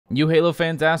You Halo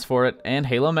fans asked for it, and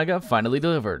Halo Mega finally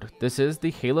delivered. This is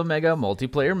the Halo Mega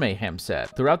Multiplayer Mayhem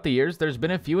set. Throughout the years, there's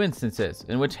been a few instances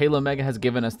in which Halo Mega has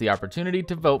given us the opportunity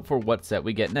to vote for what set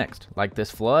we get next, like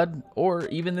this Flood, or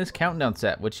even this Countdown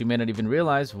set, which you may not even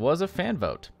realize was a fan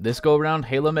vote. This go around,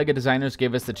 Halo Mega designers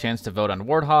gave us the chance to vote on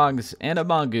warthogs, and a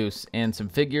mongoose, and some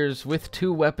figures with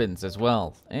 2 weapons as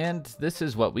well. And this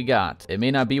is what we got. It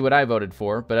may not be what I voted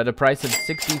for, but at a price of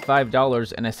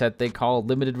 $65 and a set they call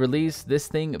limited release, this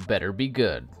thing better be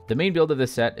good. The main build of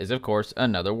this set is of course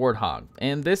another warthog,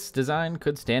 and this design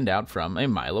could stand out from a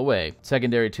mile away.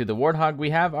 Secondary to the warthog, we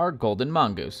have our golden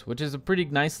mongoose, which is a pretty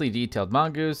nicely detailed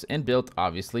mongoose and built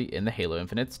obviously in the Halo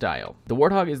Infinite style. The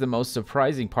warthog is the most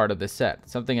surprising part of this set,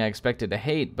 something I expected to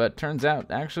hate, but turns out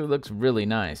actually looks really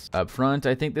nice. Up front,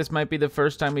 I think this might be the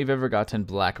first time we've ever gotten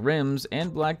black rims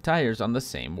and black tires on the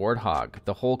same warthog.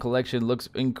 The whole collection looks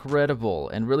incredible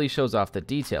and really shows off the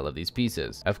detail of these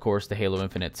pieces. Of course, the Halo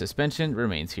Infinite suspension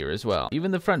remains here as well.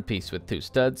 Even the front piece with 2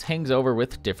 studs hangs over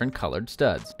with different colored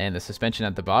studs, and the suspension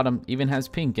at the bottom even has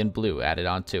pink and blue added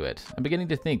onto it. I'm beginning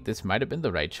to think this might have been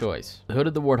the right choice. The hood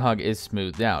of the warthog is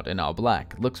smoothed out and all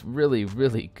black. Looks really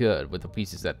good with the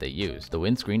pieces that they use. The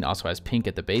windscreen also has pink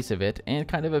at the base of it and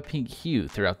kind of a pink hue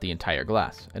throughout the entire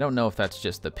glass. I don't know if that's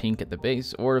just the pink at the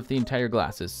base or if the entire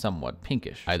glass is somewhat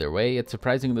pinkish. Either way, it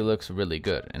surprisingly looks really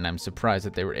good, and I'm surprised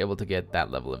that they were able to get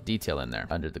that level of detail in there.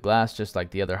 Under the glass, just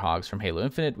like the other hogs from Halo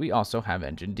Infinite, we also have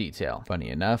engine detail. Funny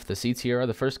enough, the seats here are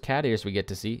the first cat ears we get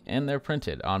to see, and they're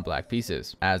printed on black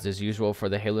pieces. As is usual for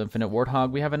the Halo Infinite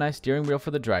Warthog, we have a nice steering wheel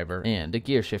for the driver and a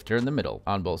gear shifter in the middle.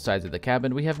 On both sides of the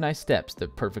cabin, we have nice steps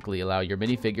that perfectly allow your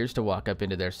minifigures to walk up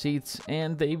into their seats,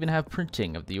 and they even have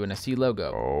printing of the UNSC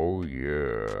logo. Oh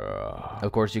yeah.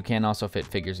 Of course, you can also fit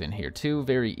figures in here too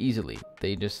very easily.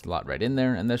 They just slot right in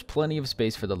there, and there's plenty of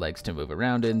space for the legs to move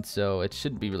around in, so it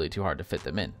shouldn't be really too hard to fit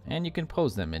them in. And you can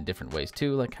pose them in different ways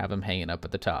too, like have them hanging up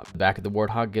at the top. The back of the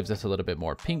Warthog gives us a little bit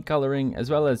more pink coloring,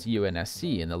 as well as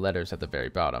UNSC in the letters at the very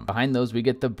bottom. Behind those, we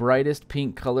get the brightest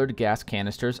pink colored gas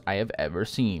canisters I have ever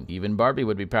seen. Even Barbie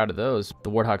would be proud of those.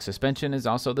 The Warthog suspension is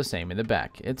also the same in the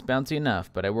back. It's bouncy enough,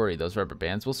 but I worry those rubber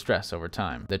bands will stress over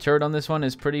time. The turret on this one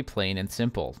is pretty plain and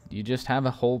simple. You just have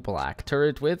a whole black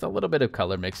turret with a little bit of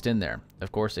color mixed in there.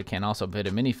 Of course, it can also fit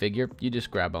a minifigure. You just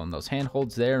grab on those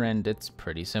handholds there, and it's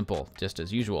pretty simple, just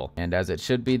as usual. And as it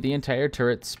should be, the entire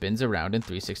turret spins around in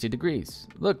 360 degrees.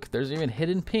 Look, there's even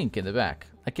hidden pink in the back.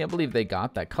 I can't believe they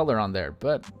got that color on there,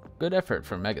 but good effort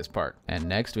from Mega's part. And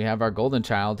next we have our golden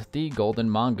child, the golden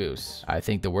mongoose. I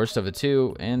think the worst of the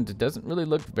two, and it doesn't really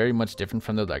look very much different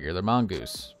from the regular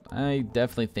mongoose. I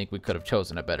definitely think we could have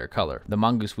chosen a better color. The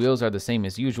mongoose wheels are the same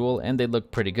as usual, and they look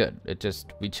pretty good.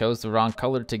 We chose the wrong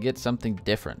color to get something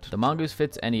different. The mongoose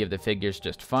fits any of the figures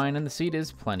just fine, and the seat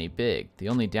is plenty big. The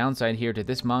only downside here to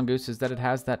this mongoose is that it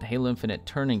has that Halo Infinite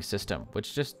turning system,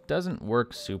 which just doesn't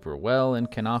work super well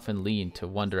and can often lean to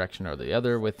one direction or the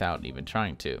other without even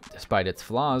trying to. Despite its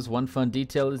flaws, one fun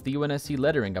detail is the UNSC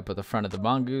lettering up at the front of the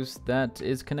mongoose that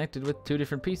is connected with 2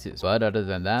 different pieces. But other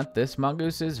than that, this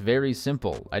mongoose is very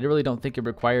simple. I really don't think it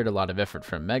required a lot of effort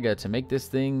from Mega to make this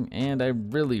thing, and I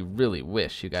really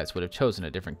wish you guys would have chosen a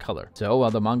different color. So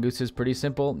while the mongoose is pretty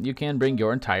simple, you can bring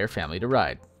your entire family to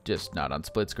ride. Just not on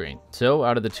split screen. So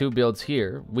out of the 2 builds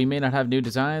here, we may not have new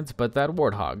designs, but that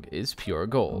warthog is pure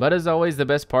gold. But as always, the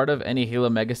best part of any Halo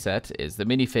Mega set is the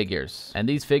minifigures, and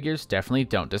these figures definitely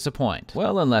don't disappoint.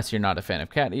 Well, unless you're not a fan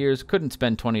of cat ears, couldn't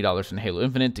spend $20 in Halo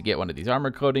Infinite to get one of these armor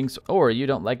coatings, or you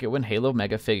don't like it when Halo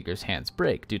Mega figures' hands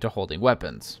break due to holding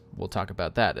weapons. We'll talk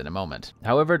about that in a moment.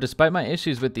 However, despite my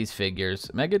issues with these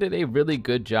figures, Mega did a really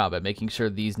good job at making sure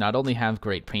these not only have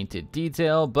great painted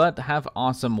detail, but have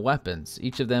awesome weapons.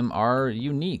 Each of them are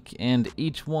unique, and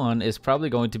each one is probably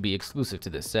going to be exclusive to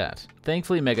this set.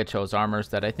 Thankfully, Mega chose armors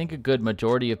that I think a good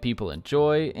majority of people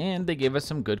enjoy, and they gave us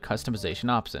some good customization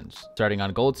options. Starting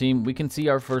on Gold Team, we can see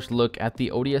our first look at the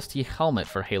ODST helmet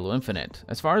for Halo Infinite.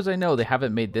 As far as I know, they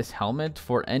haven't made this helmet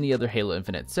for any other Halo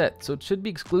Infinite set, so it should be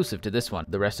exclusive to this one.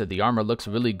 The rest of the armor looks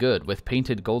really good, with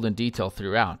painted golden detail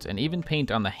throughout, and even paint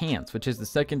on the hands, which is the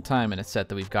second time in a set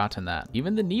that we've gotten that.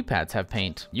 Even the knee pads have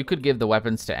paint. You could give the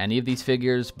weapons to any of these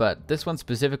figures, but this one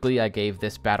specifically I gave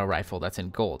this battle rifle that's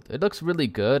in gold. It looks really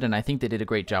good, and I think they did a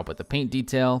great job with the paint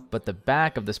detail, but the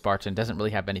back of the Spartan doesn't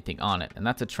really have anything on it, and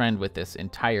that's a trend with this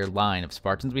entire line of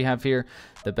Spartans we have here.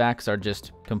 The backs are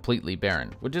just completely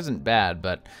barren, which isn't bad,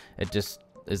 but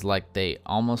is like they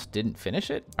almost didn't finish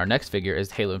it. Our next figure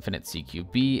is Halo Infinite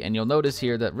CQB, and you'll notice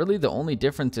here that really the only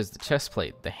difference is the chest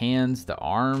plate. The hands, the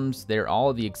arms, they're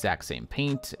all the exact same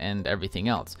paint and everything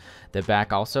else. The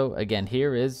back also, again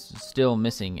here, is still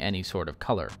missing any sort of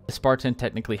color. The Spartan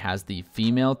technically has the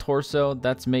female torso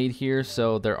that's made here,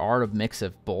 so there are a mix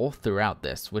of both throughout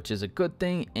this, which is a good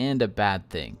thing and a bad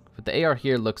thing. But the AR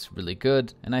here looks really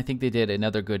good, and I think they did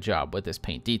another good job with this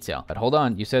paint detail. But hold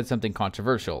on, you said something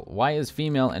controversial. Why is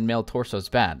female and male torsos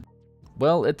bad?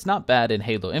 Well, it's not bad in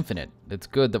Halo Infinite. It's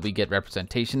good that we get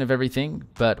representation of everything,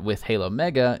 but with Halo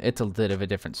Mega, it's a bit of a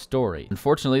different story.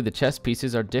 Unfortunately, the chest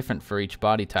pieces are different for each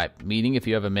body type, meaning if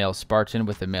you have a male Spartan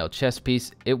with a male chest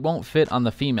piece, it won't fit on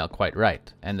the female quite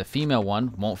right, and the female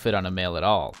one won't fit on a male at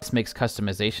all. This makes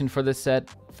customization for this set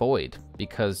void,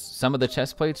 because some of the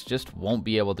chest plates just won't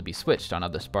be able to be switched on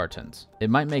other Spartans. It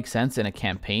might make sense in a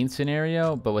campaign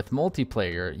scenario, but with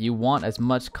multiplayer, you want as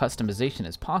much customization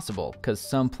as possible, because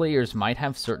some players might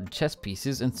have certain chest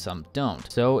pieces and some don't.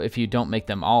 So if you don't make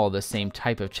them all the same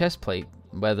type of chest plate,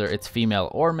 whether it's female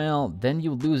or male, then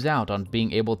you lose out on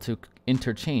being able to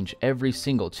interchange every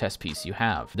single chest piece you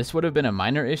have. This would have been a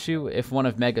minor issue if one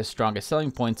of Mega's strongest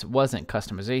selling points wasn't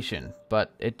customization,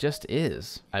 but it just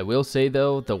is. I will say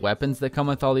though, the weapons that come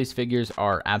with all these figures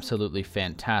are absolutely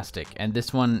fantastic, and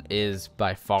this one is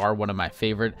by far one of my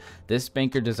favorite. This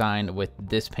banker design with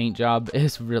this paint job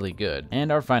is really good.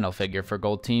 And our final figure for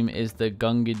Gold Team is the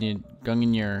Gungnir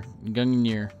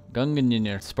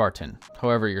Spartan,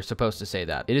 however you're supposed to say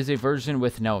that. It is a version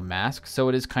with no mask, so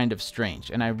it is kind of strange,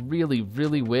 and I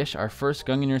really wish our first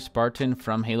Gungnir Spartan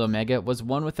from Halo Mega was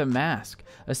one with a mask,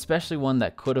 especially one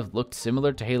that could have looked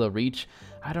similar to Halo Reach.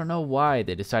 I don't know why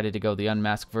they decided to go the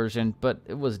unmasked version, but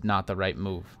it was not the right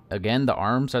move. Again, the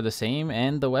arms are the same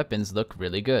and the weapons look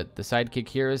really good. The sidekick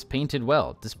here is painted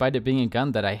well. Despite it being a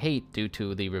gun that I hate due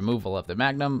to the removal of the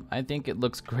Magnum, I think it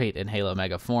looks great in Halo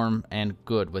Mega form and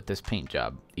good with this paint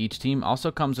job. Each team also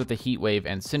comes with a Heatwave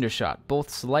and Cindershot, both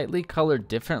slightly colored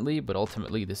differently but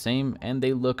ultimately the same, and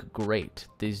they look great.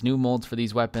 These new molds for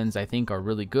these weapons I think are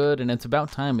really good, and it's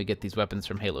about time we get these weapons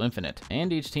from Halo Infinite.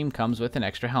 And each team comes with an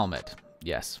extra helmet.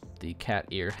 Yes, the cat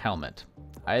ear helmet.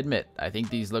 I admit, I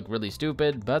think these look really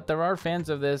stupid, but there are fans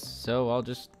of this, so I'll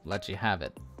just let you have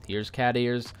it. Here's cat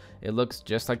ears. It looks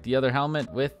just like the other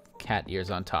helmet with cat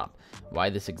ears on top. Why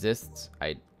this exists,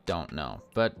 I don't know,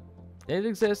 but it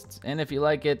exists, and if you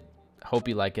like it, hope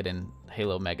you like it in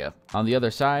Halo Mega. On the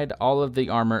other side, all of the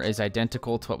armor is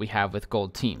identical to what we have with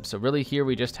Gold Team, so really here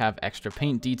we just have extra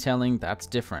paint detailing that's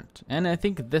different, and I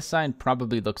think this side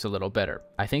probably looks a little better.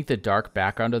 I think the dark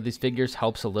background of these figures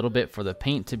helps a little bit for the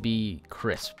paint to be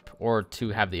crisp, or to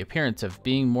have the appearance of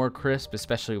being more crisp,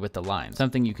 especially with the lines,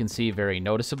 something you can see very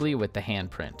noticeably with the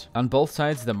handprint. On both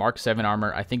sides, the Mark 7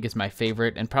 armor I think is my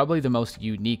favorite and probably the most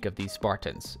unique of these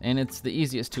Spartans, and it's the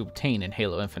easiest to obtain in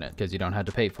Halo Infinite because you don't have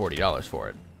to pay $40 for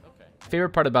it.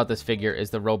 Favorite part about this figure is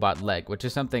the robot leg, which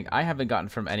is something I haven't gotten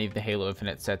from any of the Halo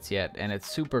Infinite sets yet, and it's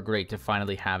super great to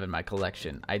finally have in my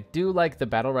collection. I do like the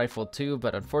battle rifle too,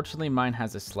 but unfortunately mine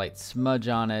has a slight smudge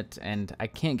on it, and I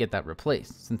can't get that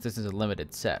replaced since this is a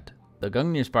limited set. The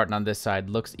Gungnir Spartan on this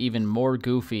side looks even more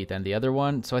goofy than the other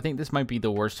one, so I think this might be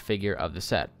the worst figure of the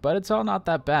set, but it's all not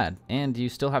that bad, and you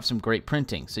still have some great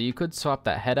printing, so you could swap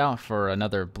that head out for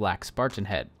another black Spartan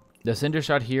head. The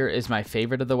Cindershot here is my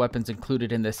favorite of the weapons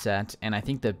included in this set, and I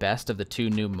think the best of the two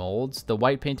new molds. The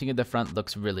white painting at the front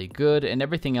looks really good, and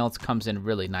everything else comes in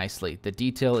really nicely. The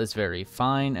detail is very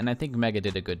fine, and I think Mega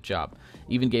did a good job.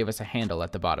 Even gave us a handle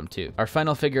at the bottom too. Our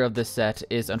final figure of this set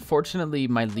is unfortunately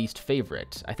my least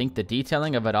favorite. I think the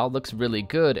detailing of it all looks really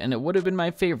good, and it would have been my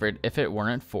favorite if it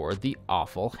weren't for the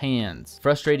awful hands.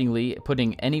 Frustratingly,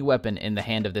 putting any weapon in the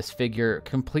hand of this figure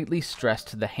completely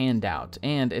stressed the hand out,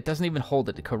 and it doesn't even hold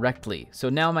it correctly. So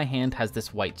now my hand has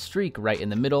this white streak right in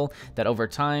the middle that over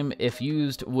time, if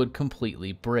used, would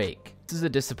completely break. This is a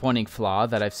disappointing flaw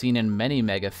that I've seen in many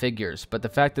Mega figures, but the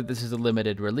fact that this is a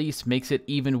limited release makes it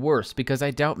even worse because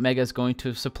I doubt Mega is going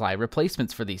to supply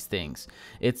replacements for these things.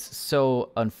 It's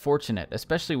so unfortunate,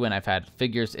 especially when I've had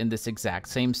figures in this exact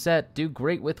same set do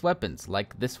great with weapons,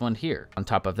 like this one here. On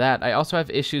top of that, I also have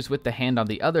issues with the hand on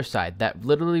the other side that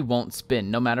literally won't spin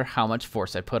no matter how much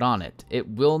force I put on it. It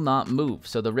will not move,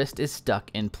 so the wrist is stuck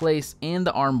in place and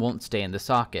the arm won't stay in the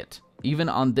socket. Even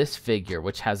on this figure,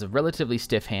 which has a relatively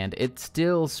stiff hand, it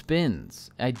still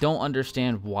spins. I don't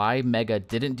understand why Mega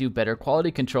didn't do better quality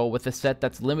control with a set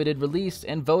that's limited release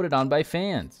and voted on by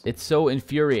fans. It's so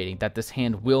infuriating that this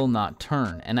hand will not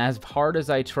turn, and as hard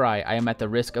as I try, I am at the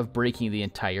risk of breaking the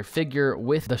entire figure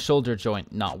with the shoulder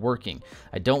joint not working.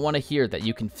 I don't want to hear that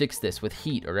you can fix this with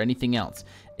heat or anything else.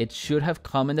 it should have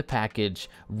come in the package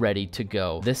ready to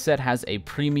go. This set has a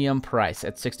premium price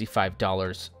at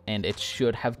 $65, and it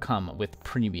should have come with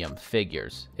premium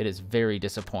figures. It is very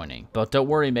disappointing. But don't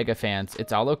worry, Mega fans,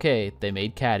 it's all okay. They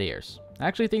made cat ears. I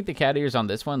actually think the cat ears on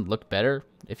this one look better.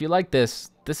 If you like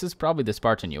this is probably the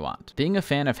Spartan you want. Being a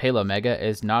fan of Halo Mega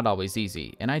is not always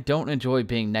easy, and I don't enjoy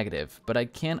being negative, but I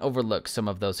can't overlook some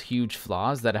of those huge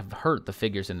flaws that have hurt the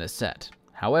figures in this set.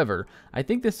 However, I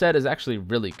think this set is actually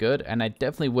really good, and I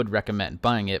definitely would recommend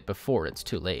buying it before it's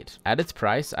too late. At its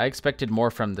price, I expected more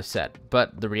from the set,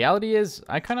 but the reality is,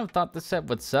 I kind of thought the set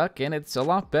would suck, and it's a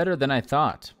lot better than I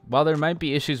thought. While there might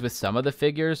be issues with some of the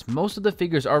figures, most of the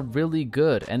figures are really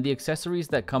good, and the accessories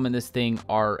that come in this thing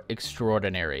are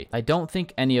extraordinary. I don't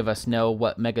think any of us know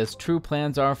what Mega's true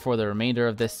plans are for the remainder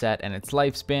of this set and its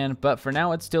lifespan, but for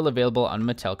now it's still available on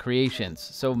Mattel Creations,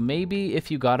 so maybe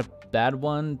if you got a bad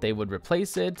one, they would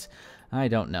replace it. I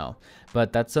don't know,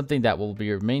 but that's something that will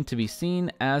remain to be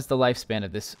seen as the lifespan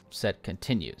of this set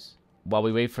continues. While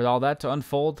we wait for all that to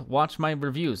unfold, watch my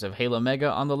reviews of Halo Mega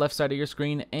on the left side of your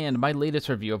screen and my latest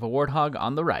review of a Warthog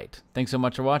on the right. Thanks so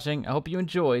much for watching, I hope you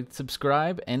enjoyed,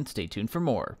 subscribe, and stay tuned for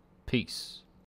more. Peace.